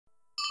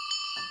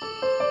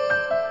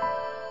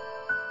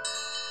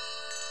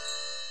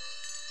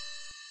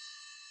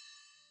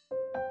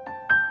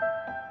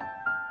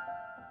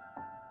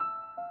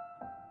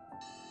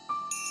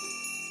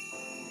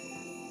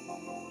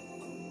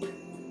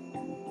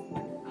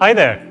Hi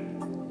there!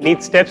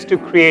 Need steps to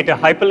create a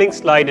hyperlink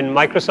slide in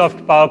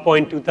Microsoft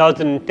PowerPoint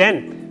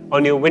 2010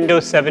 on your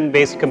Windows 7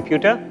 based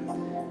computer?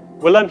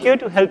 Well, I'm here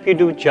to help you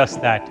do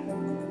just that.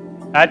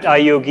 At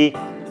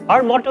iYogi,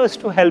 our motto is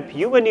to help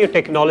you and your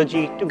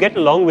technology to get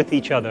along with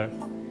each other.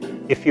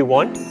 If you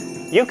want,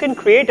 you can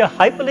create a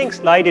hyperlink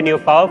slide in your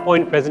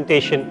PowerPoint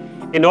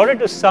presentation in order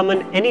to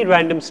summon any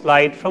random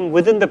slide from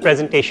within the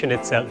presentation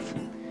itself.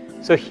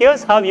 So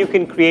here's how you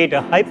can create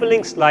a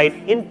hyperlink slide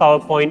in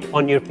PowerPoint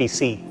on your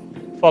PC.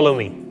 Follow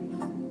me.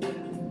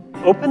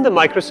 Open the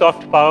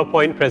Microsoft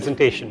PowerPoint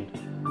presentation.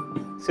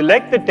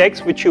 Select the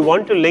text which you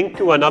want to link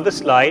to another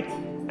slide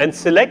and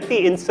select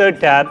the Insert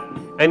tab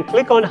and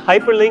click on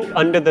Hyperlink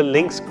under the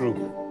Links group.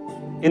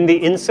 In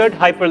the Insert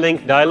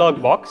Hyperlink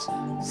dialog box,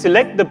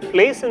 select the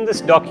Place in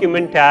this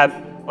document tab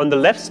on the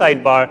left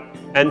sidebar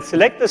and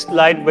select the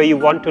slide where you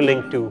want to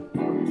link to.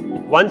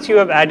 Once you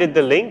have added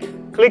the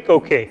link, click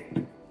OK.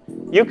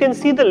 You can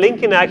see the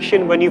link in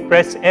action when you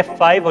press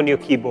F5 on your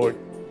keyboard.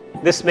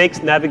 This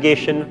makes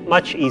navigation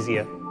much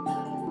easier.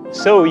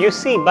 So you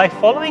see, by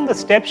following the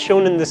steps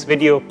shown in this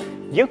video,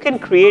 you can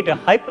create a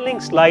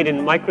hyperlink slide in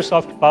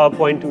Microsoft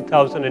PowerPoint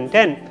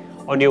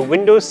 2010 on your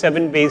Windows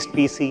 7 based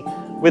PC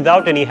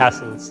without any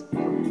hassles.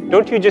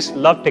 Don't you just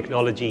love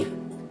technology?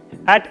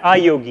 At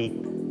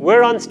iYogi,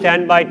 we're on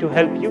standby to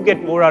help you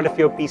get more out of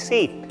your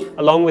PC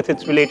along with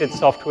its related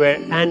software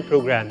and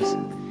programs.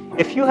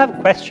 If you have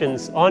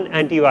questions on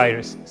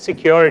antivirus,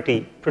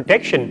 security,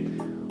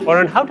 protection, or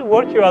on how to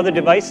work your other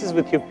devices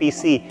with your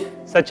PC,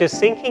 such as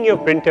syncing your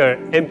printer,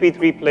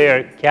 MP3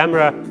 player,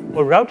 camera,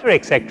 or router,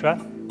 etc.,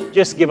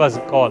 just give us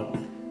a call.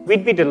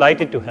 We'd be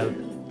delighted to help.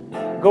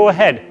 Go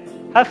ahead,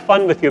 have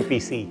fun with your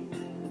PC.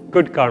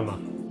 Good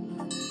karma.